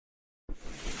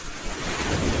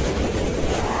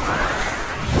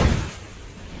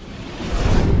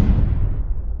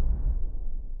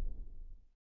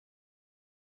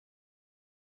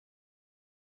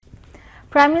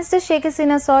Prime Minister Sheikh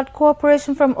sought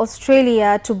cooperation from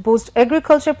Australia to boost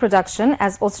agriculture production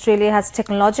as Australia has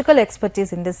technological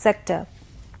expertise in this sector.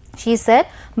 She said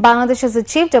Bangladesh has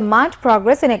achieved a marked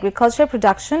progress in agriculture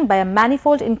production by a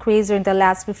manifold increase during the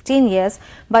last 15 years,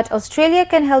 but Australia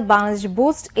can help Bangladesh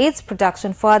boost its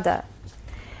production further.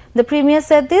 The Premier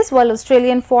said this while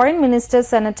Australian Foreign Minister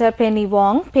Senator Penny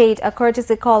Wong paid a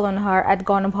courtesy call on her at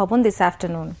Ganabhavan this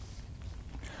afternoon.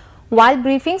 While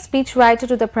briefing, speechwriter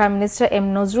to the Prime Minister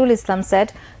M. Nazrul Islam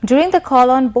said during the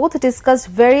call-on both discussed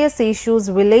various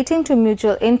issues relating to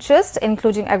mutual interest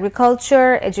including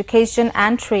agriculture, education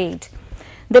and trade.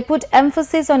 They put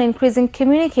emphasis on increasing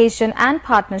communication and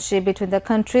partnership between the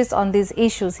countries on these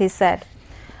issues, he said.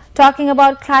 Talking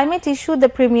about climate issue, the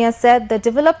Premier said the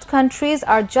developed countries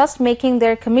are just making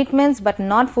their commitments but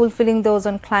not fulfilling those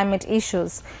on climate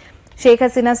issues. Sheikh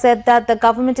Hasina said that the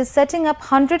government is setting up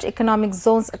 100 economic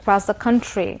zones across the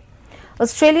country.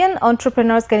 Australian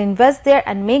entrepreneurs can invest there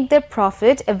and make their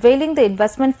profit, availing the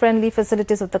investment-friendly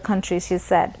facilities of the country, she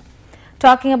said.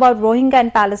 Talking about Rohingya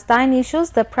and Palestine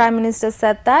issues, the Prime Minister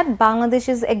said that Bangladesh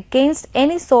is against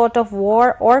any sort of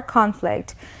war or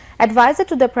conflict. Advisor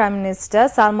to the Prime Minister,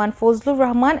 Salman Fazlur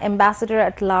Rahman, Ambassador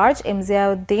at Large, M.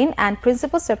 Ziauddin and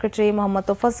Principal Secretary Mohammad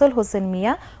Tofazzal Hossain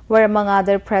Mia were among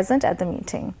others present at the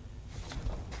meeting.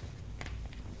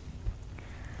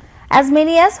 As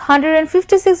many as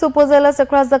 156 upazilas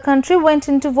across the country went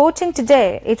into voting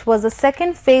today. It was the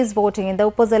second phase voting in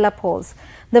the upazila polls.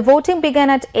 The voting began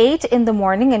at 8 in the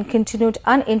morning and continued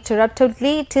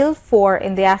uninterruptedly till 4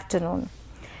 in the afternoon.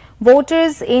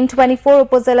 Voters in 24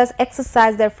 upazilas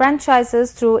exercised their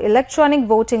franchises through electronic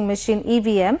voting machine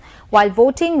EVM, while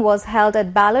voting was held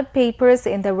at ballot papers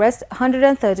in the rest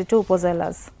 132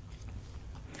 upazilas.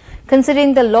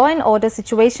 Considering the law and order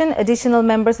situation, additional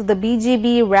members of the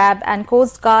BGB, RAB and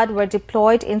Coast Guard were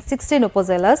deployed in 16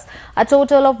 upazilas. A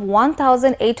total of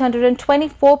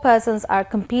 1,824 persons are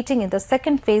competing in the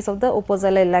second phase of the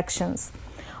upazila elections.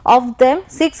 Of them,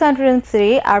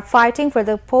 603 are fighting for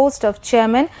the post of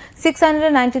chairman,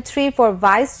 693 for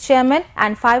vice chairman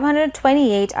and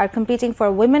 528 are competing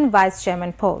for women vice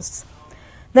chairman posts.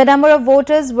 The number of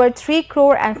voters were 3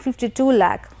 crore and 52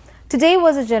 lakh. Today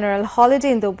was a general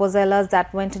holiday in the upazilas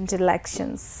that went into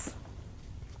elections.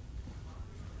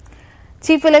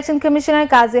 Chief Election Commissioner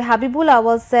Qazi Habibul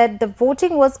Awal said the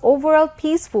voting was overall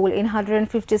peaceful in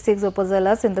 156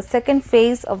 upazilas in the second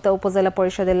phase of the Upazila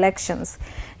Parishad elections.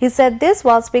 He said this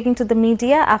while speaking to the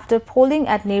media after polling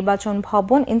at Nirbachan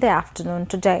Bhavan in the afternoon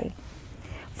today.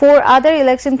 4 other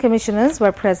election commissioners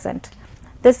were present.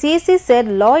 The CEC said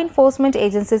law enforcement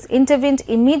agencies intervened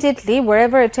immediately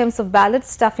wherever attempts of ballot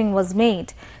stuffing was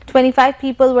made. 25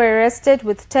 people were arrested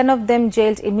with 10 of them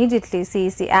jailed immediately,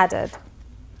 CEC added.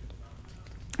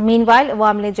 Meanwhile,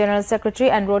 Awami League General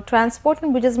Secretary and Road Transport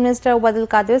and Bridges Minister Wadil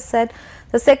Qadir said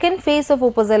the second phase of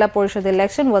Upazila Parishad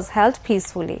election was held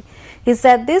peacefully. He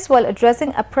said this while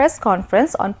addressing a press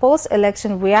conference on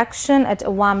post-election reaction at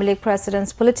Awami League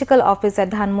President's political office at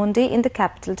Dhanmondi in the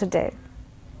capital today.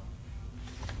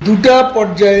 দুটা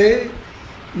পর্যায়ে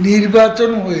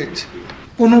নির্বাচন হয়েছে,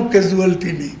 কোনো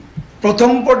casualty নেই।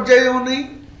 প্রথম পর্যায়েও নেই,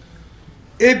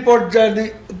 এই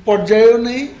পর্যায়েও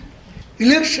নেই।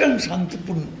 ইলেকশন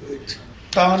শান্তিপূর্ণ হয়েছে,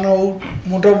 টার্নআউট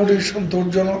মোটামুটি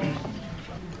সন্তোষজনক।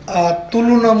 আর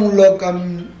তুলনামূলক আমি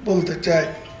বলতে চাই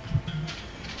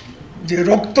যে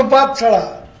রক্তপাত ছাড়া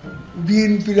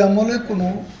বিএনপির আমলে কোনো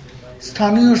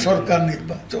স্থানীয় সরকার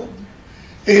নির্বাচন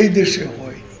এই দেশে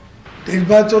হয়নি।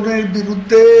 নির্বাচনের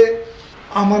বিরুদ্ধে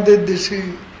আমাদের দেশে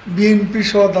বিএনপি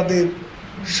সহ তাদের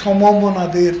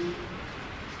সমমনাদের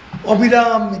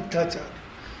অবিরাম মিথ্যাচার,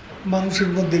 মানুষের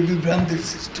মধ্যে বিভ্রান্তির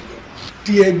সৃষ্টি করে।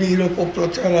 টিআইবির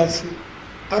অপপ্রচার আছে,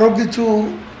 আরও কিছু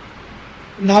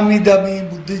নামি দামি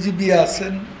বুদ্ধিজীবী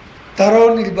আছেন, তারাও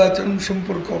নির্বাচন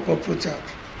সম্পর্কে অপপ্রচার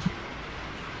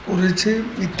করেছে,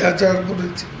 মিথ্যাচার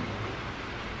করেছে,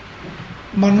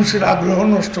 মানুষের আগ্রহ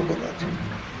নষ্ট করার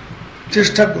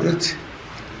চেষ্টা করেছে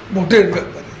ভোটের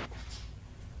ব্যাপারে।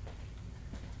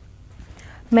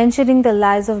 Mentioning the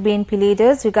lies of BNP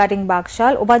leaders regarding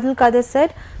Bakshal, Obaidul Qadir said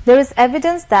there is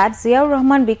evidence that Ziaur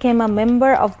Rahman became a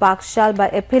member of Bakshal by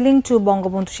appealing to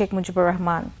Bangabandhu Sheikh Mujibur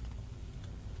Rahman.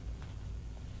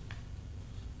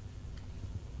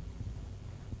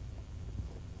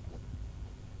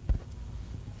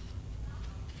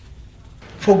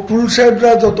 Fakhrul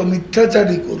সাহেবরা যত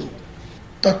মিথ্যাচারী করুক,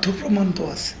 তথ্য প্রমাণ তো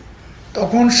আছে।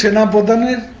 তখন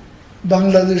সেনাপ্রধানের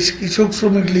বাংলাদেশ কৃষক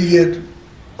শ্রমিক লীগের,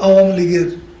 আওয়ামী লীগের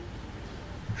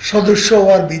সদস্য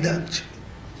হওয়ার বিধান ছিল,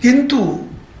 কিন্তু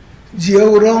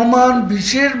জিয়াউর রহমান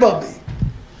বিশেষভাবে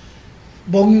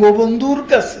বঙ্গবন্ধুর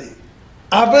কাছে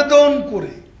আবেদন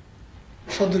করে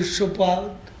সদস্যপদ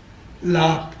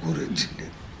লাভ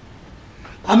করেছিলেন।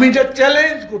 আমি এটা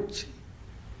চ্যালেঞ্জ করছি,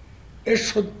 এর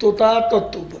সত্যতা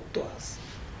তত্ত্ববদ্ধ আছে,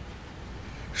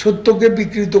 সত্যকে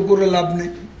বিকৃত করে লাভ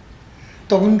নেই।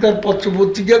 তখনকার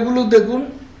পত্রপত্রিকাগুলো দেখুন,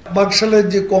 বাকশালের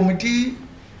যে কমিটি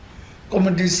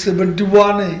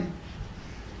 71-এ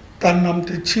তার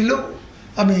নামটি ছিল।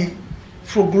 আমি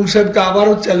ফখরুল সাহেবকে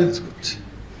আবারও চ্যালেঞ্জ করছি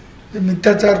যে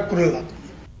মিথ্যাচার করে লাভ নেই।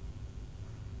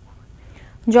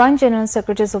 Joint General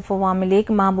Secretaries of Awami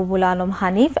League Mahbubul Alam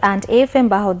Hanif and AFM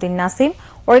Bahuddin Nasim,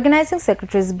 Organizing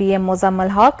Secretaries BM Mozammal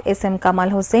Haq, SM Kamal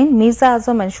Hussain, Mirza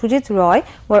Azam and Shujit Roy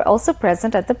were also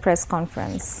present at the press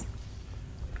conference.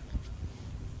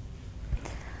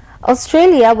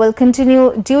 Australia will continue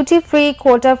duty-free,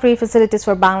 quota-free facilities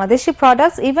for Bangladeshi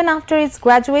products even after its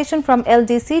graduation from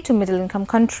LDC to middle-income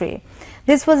country.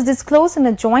 This was disclosed in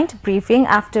a joint briefing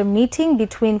after meeting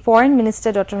between Foreign Minister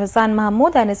Dr. Hassan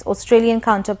Mahmood and his Australian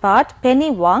counterpart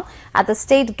Penny Wong at the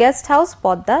State Guest House,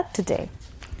 Podda, today.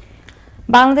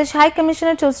 Bangladesh High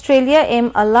Commissioner to Australia M.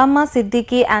 Allama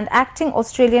Siddiqui and Acting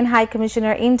Australian High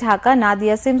Commissioner in Dhaka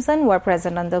Nadia Simpson were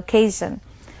present on the occasion.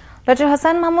 Dr.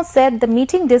 Hassan Mahmood said the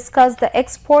meeting discussed the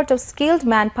export of skilled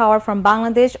manpower from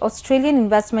Bangladesh, Australian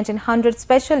investment in 100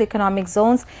 special economic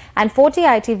zones and 40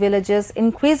 IT villages,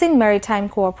 increasing maritime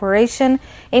cooperation,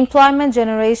 employment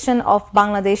generation of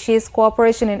Bangladeshis,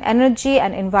 cooperation in energy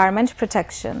and environment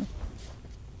protection.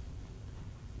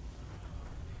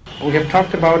 We have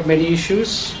talked about many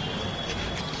issues,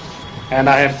 and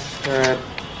I have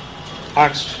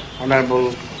asked Honorable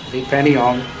Lee Penny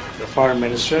Wong, the Foreign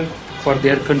Minister, for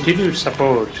their continued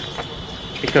support,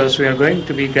 because we are going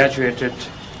to be graduated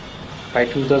by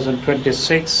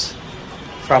 2026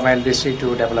 from LDC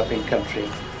to developing country.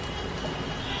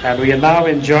 And we are now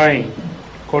enjoying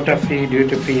quota-free,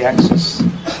 duty-free access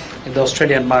in the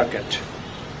Australian market.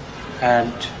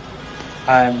 And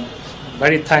I am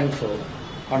very thankful,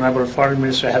 Honorable Foreign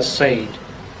Minister has said,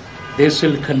 this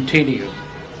will continue,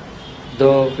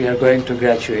 though we are going to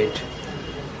graduate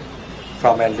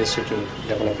from LDC to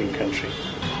developing country.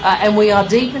 And we are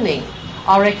deepening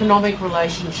our economic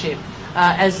relationship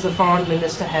as the Foreign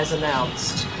Minister has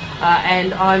announced.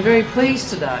 And I'm very pleased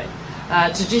today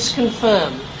to just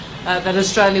confirm that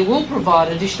Australia will provide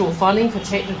additional funding for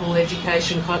technical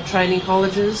education training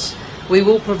colleges. We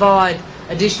will provide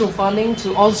additional funding to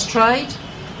Austrade,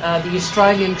 the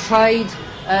Australian Trade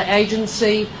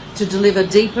Agency, to deliver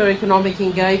deeper economic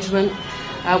engagement.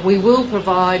 We will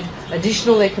provide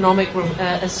additional economic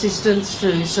assistance to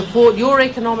support your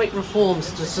economic reforms,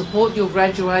 to support your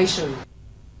graduation.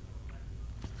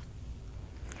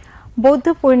 Bodh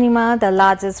Purnima, the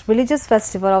largest religious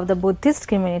festival of the Buddhist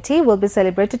community, will be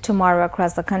celebrated tomorrow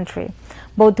across the country.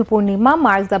 Bodh Purnima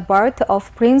marks the birth of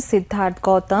Prince Siddhartha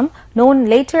Gautam, known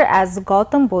later as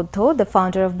Gautam Buddha, the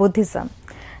founder of Buddhism.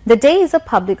 The day is a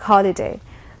public holiday.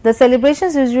 The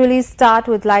celebrations usually start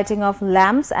with lighting of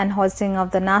lamps and hoisting of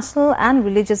the national and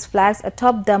religious flags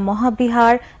atop the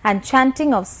Mahabihar and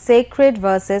chanting of sacred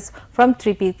verses from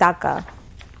Tripitaka.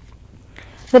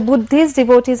 The Buddhist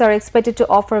devotees are expected to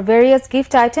offer various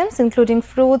gift items including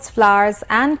fruits, flowers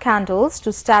and candles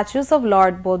to statues of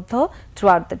Lord Buddha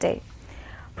throughout the day.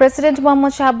 President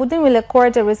Mohammad Shahabuddin will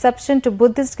accord a reception to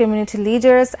Buddhist community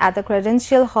leaders at the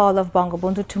Credential Hall of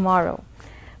Bangabandhu tomorrow.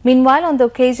 Meanwhile, on the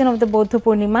occasion of the Bodh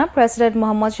Purnima, President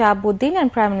Mohammad Shahabuddin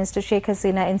and Prime Minister Sheikh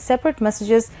Hasina in separate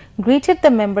messages greeted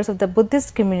the members of the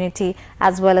Buddhist community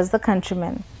as well as the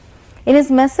countrymen. In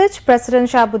his message, President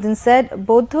Shahabuddin said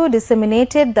Buddha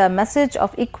disseminated the message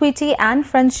of equity and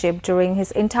friendship during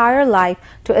his entire life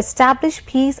to establish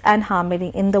peace and harmony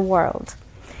in the world.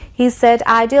 He said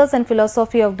ideals and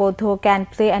philosophy of Buddha can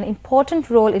play an important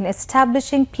role in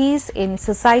establishing peace in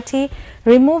society,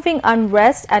 removing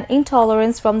unrest and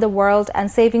intolerance from the world,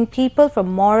 and saving people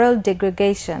from moral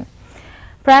degradation.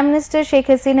 Prime Minister Sheikh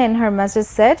Hasina in her message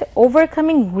said,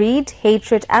 overcoming greed,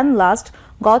 hatred and lust,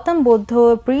 Gautam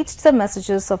Buddha preached the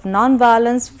messages of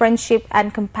non-violence, friendship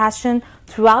and compassion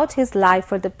throughout his life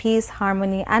for the peace,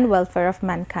 harmony and welfare of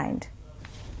mankind.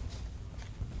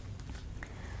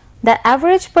 The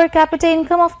average per capita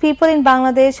income of people in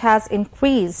Bangladesh has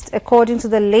increased. According to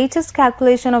the latest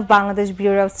calculation of Bangladesh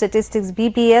Bureau of Statistics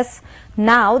BBS,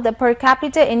 now the per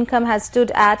capita income has stood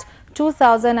at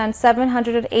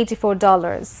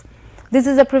 $2,784. This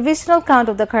is a provisional count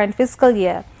of the current fiscal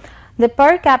year. The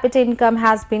per capita income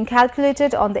has been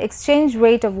calculated on the exchange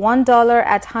rate of $1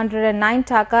 at 109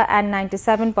 taka and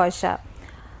 97 paisa.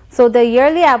 So the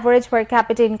yearly average per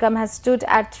capita income has stood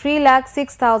at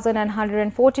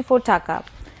 3,06,144 taka.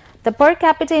 The per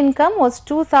capita income was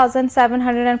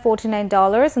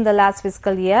 $2,749 in the last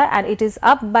fiscal year, and it is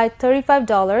up by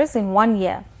 $35 in 1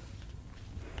 year.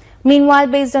 Meanwhile,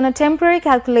 based on a temporary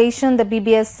calculation, the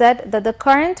BBS said that the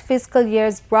current fiscal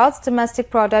year's gross domestic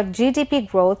product GDP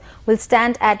growth will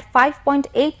stand at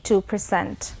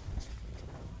 5.82%.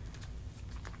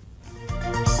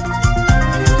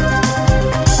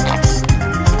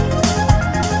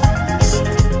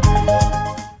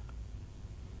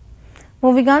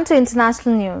 Moving on to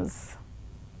international news.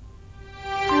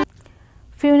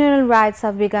 Funeral rites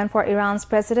have begun for Iran's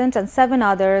president and 7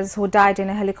 others who died in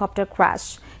a helicopter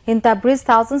crash. In Tabriz,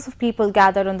 thousands of people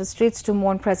gathered on the streets to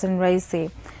mourn President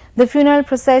Raisi. The funeral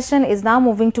procession is now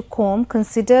moving to Qom,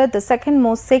 considered the second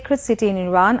most sacred city in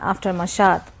Iran after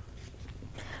Mashhad.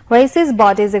 Raisi's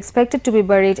body is expected to be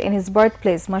buried in his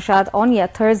birthplace, Mashhad, on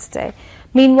Thursday.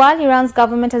 Meanwhile, Iran's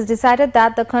government has decided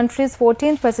that the country's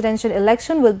 14th presidential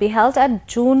election will be held at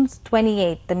June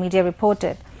 28, the media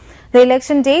reported. The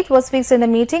election date was fixed in a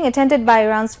meeting attended by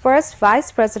Iran's first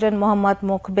Vice President Mohammad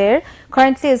Mokhber,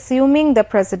 currently assuming the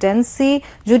presidency,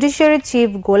 Judiciary Chief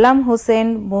Gholam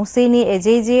Hossein Mohseni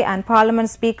Ejeji, and Parliament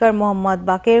Speaker Mohammad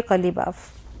Bakir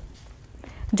Kalibaf.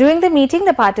 During the meeting,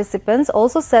 the participants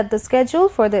also set the schedule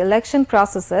for the election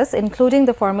processes, including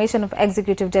the formation of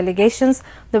executive delegations,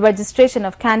 the registration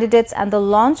of candidates, and the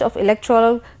launch of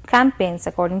electoral campaigns,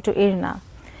 according to IRNA.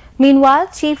 Meanwhile,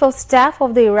 Chief of Staff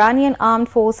of the Iranian Armed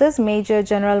Forces, Major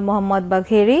General Mohammad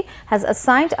Bagheri, has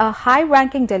assigned a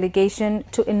high-ranking delegation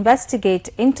to investigate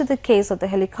into the case of the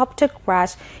helicopter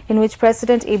crash in which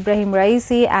President Ibrahim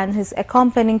Raisi and his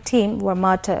accompanying team were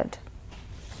martyred.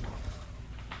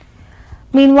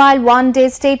 Meanwhile, one-day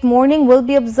state mourning will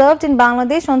be observed in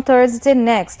Bangladesh on Thursday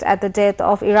next at the death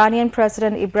of Iranian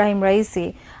President Ibrahim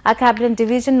Raisi. A cabinet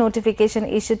division notification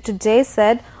issued today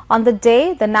said, on the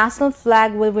day, the national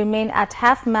flag will remain at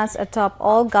half-mast atop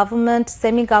all government,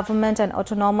 semi-government and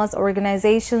autonomous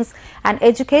organizations and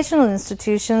educational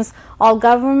institutions, all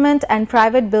government and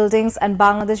private buildings and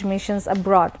Bangladesh missions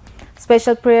abroad.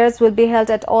 Special prayers will be held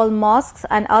at all mosques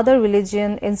and other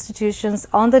religion institutions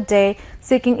on the day,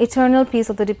 seeking eternal peace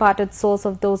of the departed souls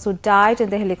of those who died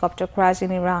in the helicopter crash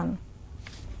in Iran.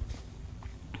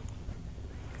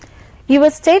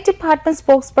 U.S. State Department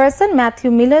spokesperson Matthew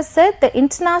Miller said the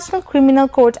International Criminal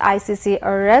Court (ICC)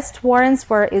 arrest warrants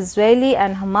for Israeli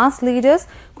and Hamas leaders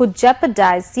could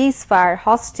jeopardize ceasefire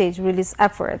hostage release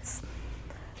efforts.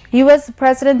 U.S.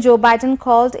 President Joe Biden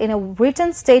called in a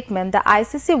written statement the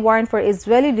ICC warrant for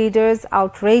Israeli leaders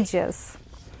outrageous.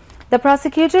 The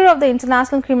prosecutor of the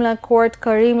International Criminal Court,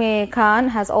 Karim A. Khan,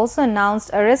 has also announced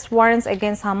arrest warrants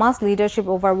against Hamas leadership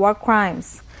over war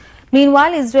crimes.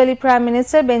 Meanwhile, Israeli Prime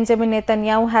Minister Benjamin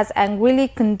Netanyahu has angrily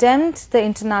condemned the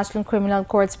International Criminal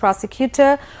Court's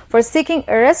prosecutor for seeking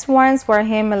arrest warrants for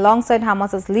him alongside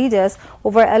Hamas's leaders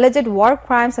over alleged war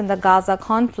crimes in the Gaza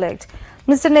conflict.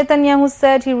 Mr. Netanyahu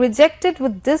said he rejected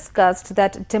with disgust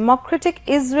that democratic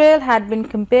Israel had been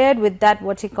compared with that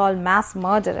what he called mass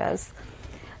murderers.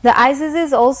 The ICC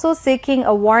is also seeking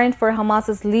a warrant for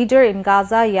Hamas's leader in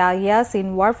Gaza, Yahya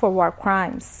Sinwar, for war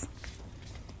crimes.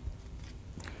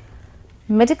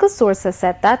 Medical sources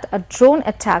said that a drone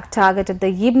attack targeted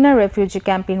the Yibna refugee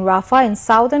camp in Rafah in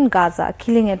southern Gaza,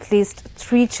 killing at least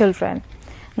 3 children.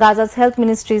 Gaza's health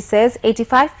ministry says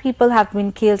 85 people have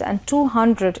been killed and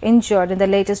 200 injured in the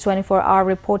latest 24-hour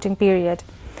reporting period.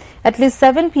 At least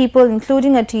 7 people,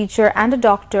 including a teacher and a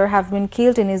doctor, have been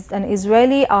killed in an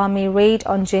Israeli army raid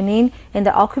on Jenin in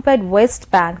the occupied West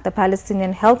Bank, the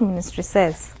Palestinian health ministry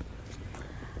says.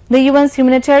 The UN's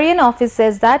humanitarian office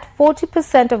says that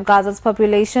 40% of Gaza's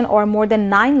population, or more than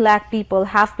 9 lakh people,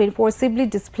 have been forcibly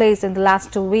displaced in the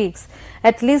last 2 weeks.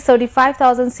 At least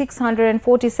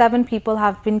 35,647 people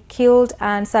have been killed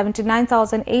and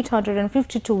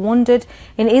 79,852 wounded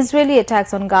in Israeli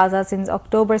attacks on Gaza since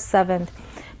October 7th.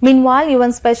 Meanwhile,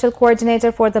 UN Special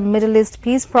Coordinator for the Middle East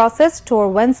Peace Process, Tor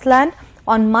Wensland,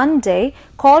 on Monday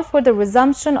called for the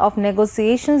resumption of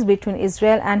negotiations between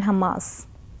Israel and Hamas.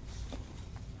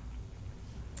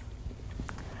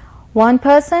 One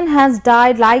person has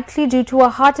died, likely due to a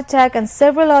heart attack, and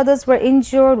several others were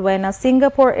injured when a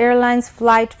Singapore Airlines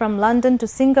flight from London to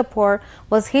Singapore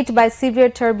was hit by severe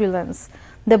turbulence.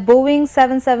 The Boeing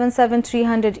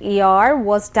 777-300ER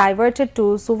was diverted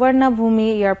to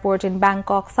Suvarnabhumi Airport in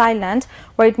Bangkok, Thailand,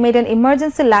 where it made an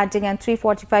emergency landing at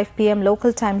 3:45 p.m.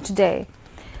 local time today.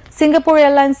 Singapore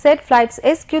Airlines said flights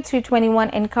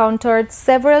SQ321 encountered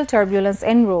several turbulence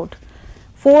en route.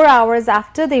 4 hours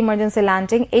after the emergency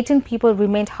landing, 18 people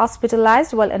remained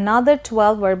hospitalized while another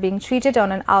 12 were being treated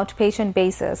on an outpatient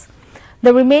basis.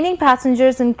 The remaining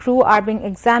passengers and crew are being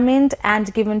examined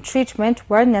and given treatment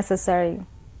where necessary.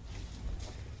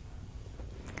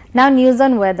 Now news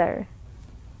on weather.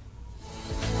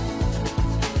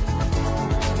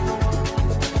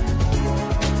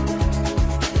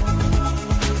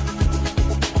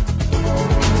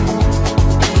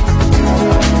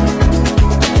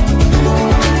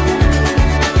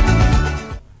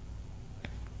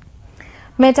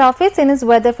 Met Office in its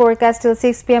weather forecast till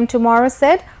 6 p.m. tomorrow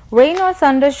said rain or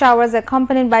thunder showers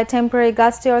accompanied by temporary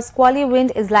gusty or squally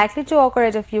wind is likely to occur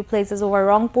at a few places over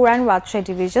Rangpur and Rajshahi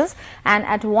divisions and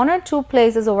at 1 or 2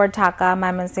 places over Dhaka,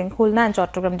 Mymensingh, Khulna and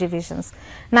Chattogram divisions.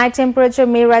 Night temperature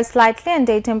may rise slightly and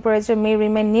day temperature may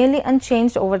remain nearly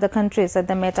unchanged over the country, said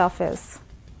the Met Office.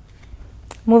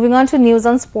 Moving on to news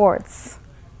on sports.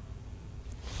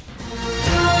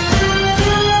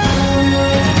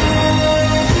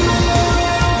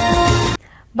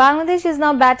 Bangladesh is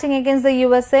now batting against the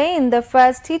USA in the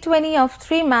first T20 of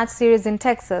 3-match series in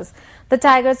Texas. The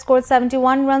Tigers scored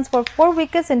 71 runs for 4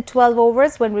 wickets in 12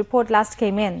 overs when report last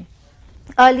came in.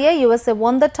 Earlier, USA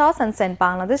won the toss and sent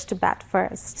Bangladesh to bat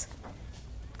first.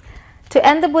 To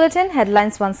end the bulletin,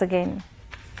 headlines once again.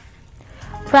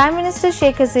 Prime Minister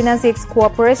Sheikh Hasina seeks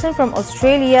cooperation from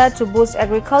Australia to boost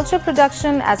agriculture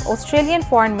production as Australian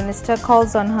Foreign Minister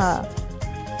calls on her.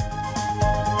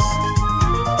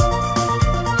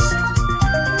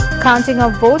 Counting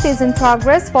of vote is in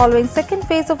progress following second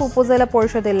phase of Upazila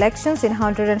Porishad elections in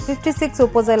 156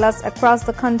 Upazilas across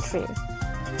the country.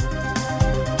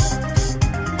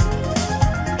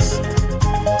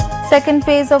 Second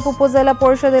phase of Upazila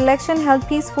Porishad election held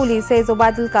peacefully, says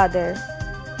Obaidul Kader.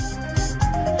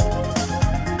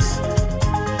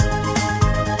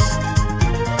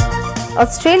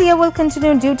 Australia will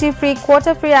continue duty-free,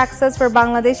 quota-free access for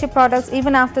Bangladeshi products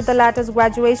even after the latter's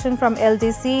graduation from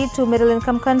LDC to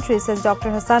middle-income countries, says Dr.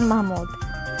 Hassan Mahmood.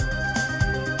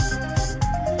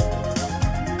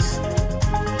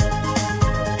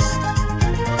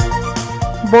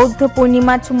 Bodh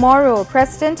Purnima tomorrow.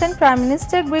 President and Prime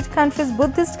Minister greet country's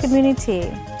Buddhist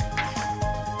community.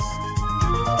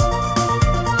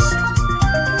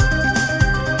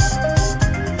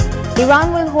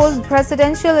 Iran will hold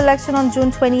presidential election on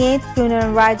June 28.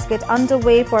 Funeral rites get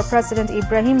underway for President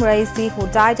Ibrahim Raisi, who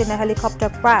died in a helicopter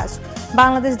crash.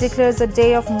 Bangladesh declares a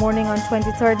day of mourning on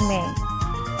 23rd May.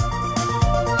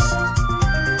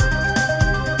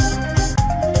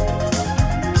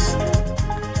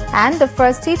 And the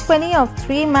first T20 of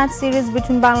 3-match series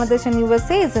between Bangladesh and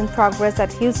USA is in progress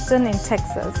at Houston in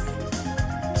Texas.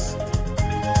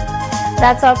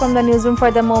 That's all from the newsroom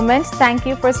for the moment. Thank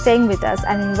you for staying with us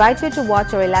and invite you to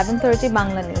watch our 11:30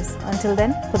 Bangla News. Until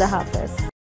then, Khuda Hafiz.